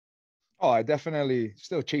Oh, I definitely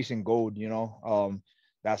still chasing gold, you know.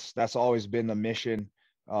 That's always been the mission.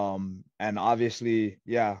 And obviously,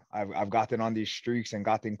 yeah, I've gotten on these streaks and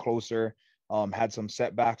gotten closer. Had some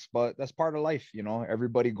setbacks, but that's part of life, you know.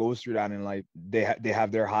 Everybody goes through that in life. They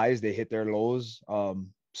have their highs, they hit their lows.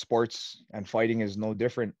 Sports and fighting is no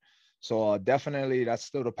different. So definitely that's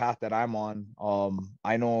still the path that I'm on.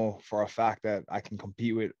 I know for a fact that I can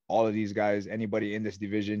compete with all of these guys, anybody in this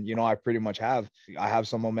division. You know, I pretty much have. I have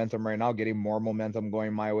some momentum right now, getting more momentum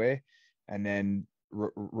going my way, and then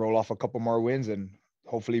roll off a couple more wins and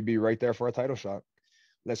hopefully be right there for a title shot.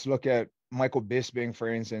 Let's look at Michael Bisping,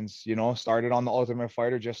 for instance, you know, started on the Ultimate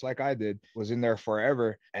Fighter just like I did, was in there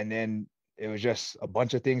forever. And then it was just a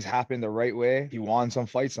bunch of things happened the right way. He won some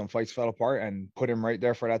fights fell apart and put him right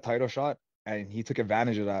there for that title shot. And he took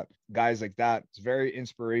advantage of that. Guys like that, it's very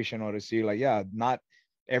inspirational to see, like, yeah, not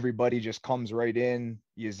everybody just comes right in,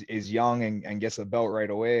 is young and gets a belt right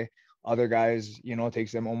away. Other guys, you know,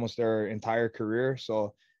 takes them almost their entire career.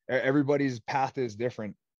 So everybody's path is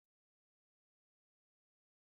different.